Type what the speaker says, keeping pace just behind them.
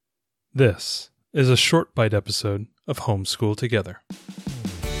This is a short bite episode of Homeschool Together.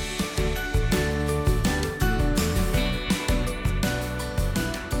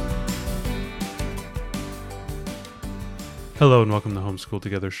 Hello and welcome to Homeschool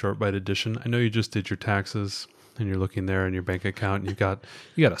Together Short Bite Edition. I know you just did your taxes and you're looking there in your bank account and you got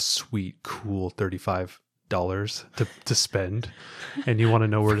a sweet, cool $35 to spend, and you want to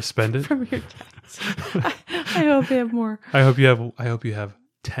know where to spend it from your tax. I hope you have more. I hope you have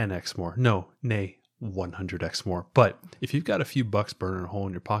 10x more. No, nay, 100x more. But if you've got a few bucks burning a hole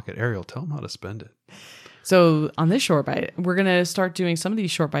in your pocket, Ariel, tell them how to spend it. So on this short bite, we're going to start doing some of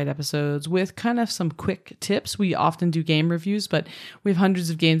these short bite episodes with kind of some quick tips. We often do game reviews, but we have hundreds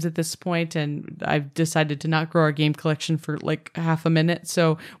of games at this point, and I've decided to not grow our game collection for like half a minute.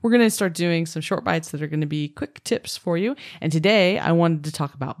 So we're going to start doing some short bites that are going to be quick tips for you. And today I wanted to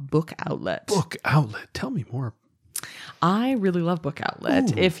talk about Book Outlet. Book Outlet. Tell me more. I really love Book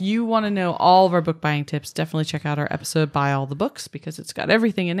Outlet. Ooh. If you want to know all of our book buying tips, definitely check out our episode, Buy All the Books, because it's got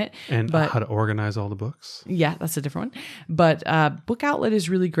everything in it. And how to organize all the books. Yeah, that's a different one. But Book Outlet is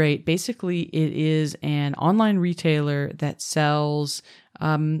really great. Basically, it is an online retailer that sells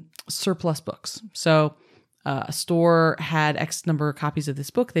surplus books. So a store had X number of copies of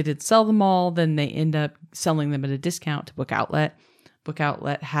this book. They didn't sell them all. Then they end up selling them at a discount to Book Outlet. Book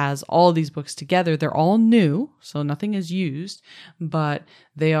Outlet has all these books together. They're all new, so nothing is used, but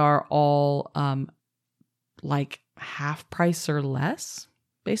they are all like half price or less,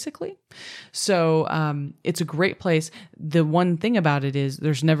 basically. So it's a great place. The one thing about it is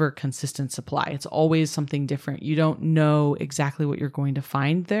there's never a consistent supply. It's always something different. You don't know exactly what you're going to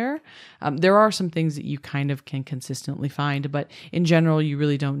find there. There are some things that you kind of can consistently find, but in general, you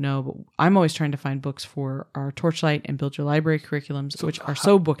really don't know. But I'm always trying to find books for our Torchlight and Build Your Library curriculums, which are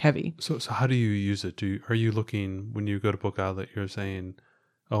so book heavy. So how do you use it? Are you looking, when you go to Book Outlet, you're saying,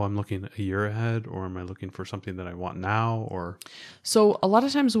 oh, I'm looking a year ahead, or am I looking for something that I want now? Or so a lot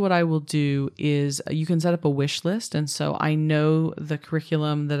of times what I will do is you can set up a wish list. And so I know the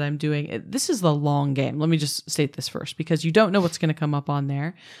curriculum that I'm doing. This is the long game. Let me just state this first, because you don't know what's going to come up on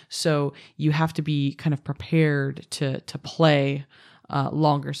there. So you have to be kind of prepared to play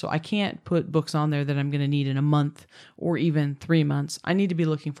longer. So I can't put books on there that I'm going to need in a month or even 3 months. I need to be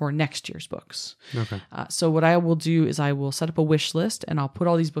looking for next year's books. Okay. So what I will do is I will set up a wish list and I'll put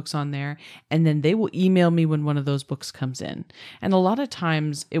all these books on there, and then they will email me when one of those books comes in. And a lot of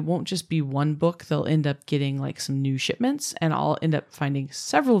times it won't just be one book. They'll end up getting like some new shipments, and I'll end up finding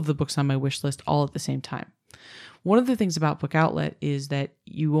several of the books on my wish list all at the same time. One of the things about Book Outlet is that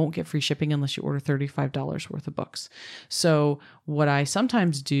you won't get free shipping unless you order $35 worth of books. So what I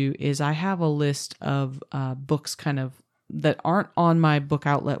sometimes do is I have a list of books kind of that aren't on my Book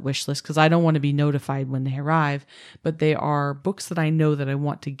Outlet wish list, because I don't want to be notified when they arrive, but they are books that I know that I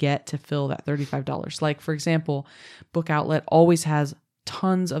want to get to fill that $35. Like, for example, Book Outlet always has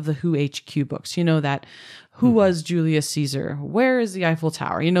tons of the Who HQ books. You know, that Who was Julius Caesar? Where is the Eiffel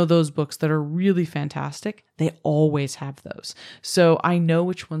Tower? You know, those books that are really fantastic. They always have those. So I know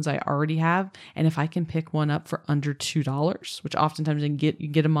which ones I already have. And if I can pick one up for under $2, which oftentimes you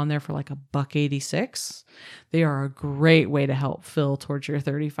can get them on there for like $1.86, they are a great way to help fill towards your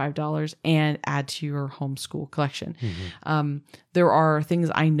 $35 and add to your homeschool collection. Mm-hmm. There are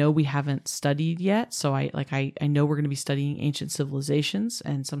things I know we haven't studied yet. So I know we're going to be studying ancient civilizations,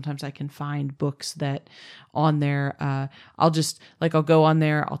 and sometimes I can find books that on there, I'll go on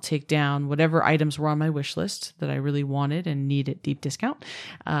there, I'll take down whatever items were on my wish list that I really wanted and need at deep discount.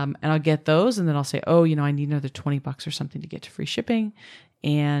 And I'll get those, and then I'll say, oh, I need another $20 or something to get to free shipping.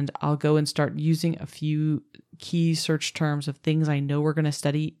 And I'll go and start using a few key search terms of things I know we're going to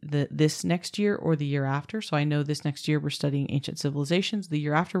study this next year or the year after. So I know this next year we're studying ancient civilizations. The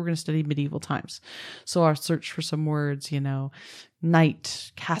year after we're going to study medieval times. So I'll search for some words,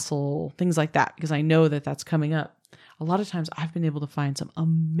 knight, castle, things like that, because I know that that's coming up. A lot of times I've been able to find some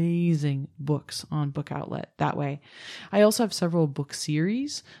amazing books on Book Outlet that way. I also have several book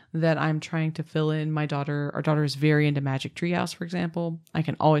series that I'm trying to fill in. Our daughter is very into Magic Treehouse, for example. I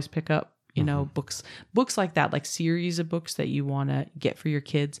can always pick up, books like that, like series of books that you want to get for your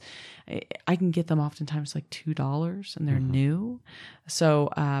kids. I can get them oftentimes like $2 and they're new. So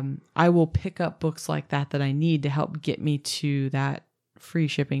I will pick up books like that I need to help get me to that free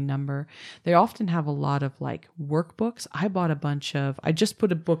shipping number. They often have a lot of like workbooks. I just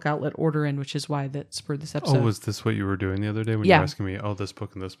put a Book Outlet order in, which is why that spurred this episode. Oh, was this what you were doing the other day when you were asking me, this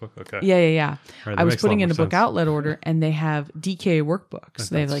book and this book? Okay. Yeah. Right, I was putting in a Book Outlet order, and they have DK workbooks.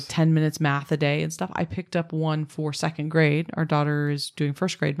 They have like 10 minutes math a day and stuff. I picked up one for second grade. Our daughter is doing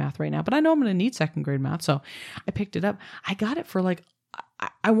first grade math right now, but I know I'm going to need second grade math. So I picked it up. I got it for like,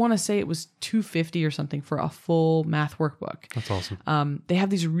 I want to say it was $250 or something for a full math workbook. That's awesome. They have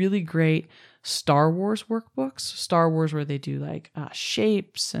these really great Star Wars workbooks. Star Wars where they do like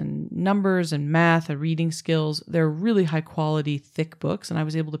shapes and numbers and math and reading skills. They're really high quality, thick books, and I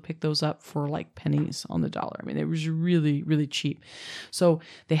was able to pick those up for like pennies on the dollar. I mean, it was really, really cheap. So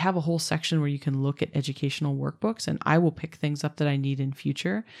they have a whole section where you can look at educational workbooks, and I will pick things up that I need in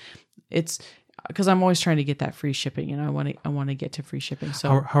future. It's because I'm always trying to get that free shipping, and I want to get to free shipping.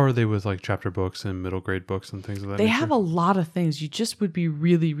 So how are they with like chapter books and middle grade books and things of that they nature? have a lot of things. You just would be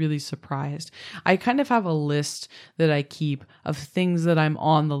really, really surprised. I kind of have a list that I keep of things that I'm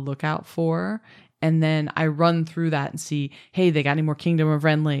on the lookout for. And then I run through that and see, hey, they got any more Kingdom of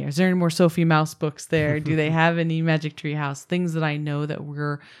Renly? Is there any more Sophie Mouse books there? Do they have any Magic Tree House? Things that I know that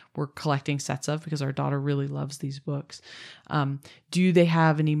we're collecting sets of because our daughter really loves these books. Do they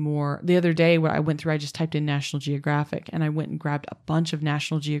have any more? The other day when I went through, I just typed in National Geographic and I went and grabbed a bunch of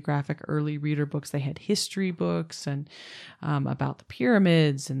National Geographic early reader books. They had history books and about the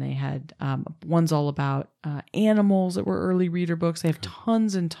pyramids, and they had ones all about animals that were early reader books. They have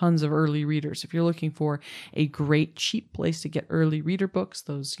tons and tons of early readers. If you're looking for a great cheap place to get early reader books,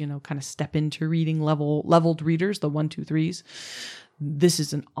 those, kind of step into reading leveled readers, the 1, 2, 3s, this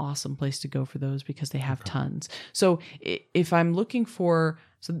is an awesome place to go for those because they have tons. So if I'm looking for,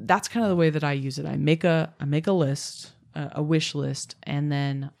 so that's kind of the way that I use it. I make a list, a wish list, and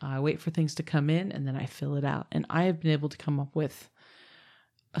then I wait for things to come in, and then I fill it out. And I have been able to come up with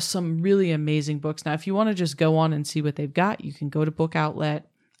some really amazing books. Now, if you want to just go on and see what they've got, you can go to Book Outlet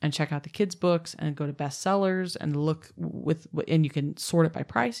and check out the kids' books and go to bestsellers and look and you can sort it by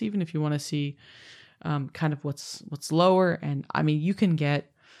price, even if you want to see kind of what's lower. And I mean, you can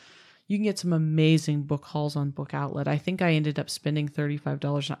get some amazing book hauls on Book Outlet. I think I ended up spending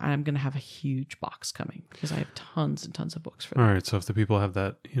 $35, and I'm going to have a huge box coming because I have tons and tons of books for them. All right. So if the people have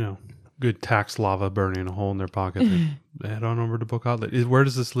that, good tax lava burning a hole in their pocket, they head on over to Book Outlet. Where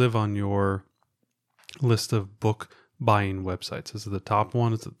does this live on your list of book buying websites? Is it the top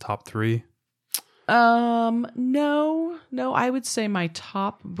one? Is it the top 3? No, I would say my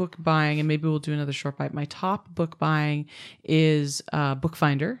top book buying, and maybe we'll do another short bite. My top book buying is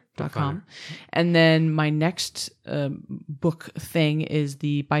bookfinder.com. And then my next book thing is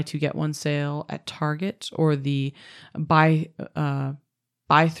the buy 2 get 1 sale at Target, or the buy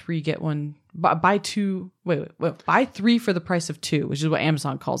 3 get 1, buy 3 for the price of 2, which is what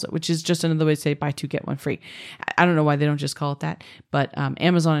Amazon calls it, which is just another way to say buy 2 get 1 free. I don't know why they don't just call it that, but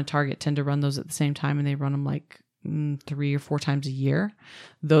Amazon and Target tend to run those at the same time, and they run them like 3 or 4 times a year.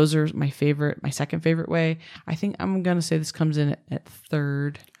 Those are my second favorite way. I think I'm going to say this comes in at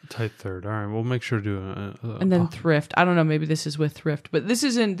third. Tight third. All right. We'll make sure to do and then Thrift. I don't know. Maybe this is with Thrift, but this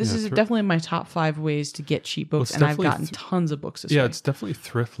is definitely in my top 5 ways to get cheap books. And I've gotten tons of books this way. Yeah, it's definitely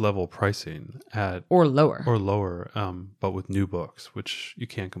thrift level pricing or lower, but with new books, which you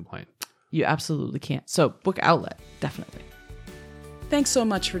can't complain. You absolutely can't. So Book Outlet, definitely. Thanks so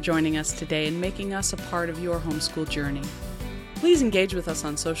much for joining us today and making us a part of your homeschool journey. Please engage with us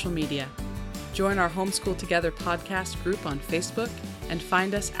on social media. Join our Homeschool Together podcast group on Facebook and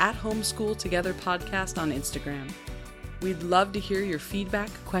find us at Homeschool Together Podcast on Instagram. We'd love to hear your feedback,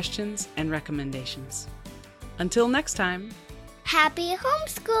 questions, and recommendations. Until next time, happy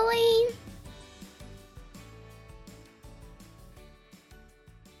homeschooling!